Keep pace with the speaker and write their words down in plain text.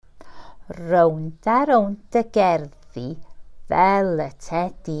Rownd a rownd y gerddi fel y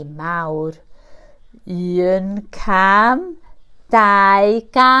tedi mawr. 1 cam, 2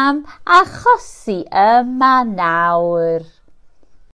 gam, achosi yma nawr.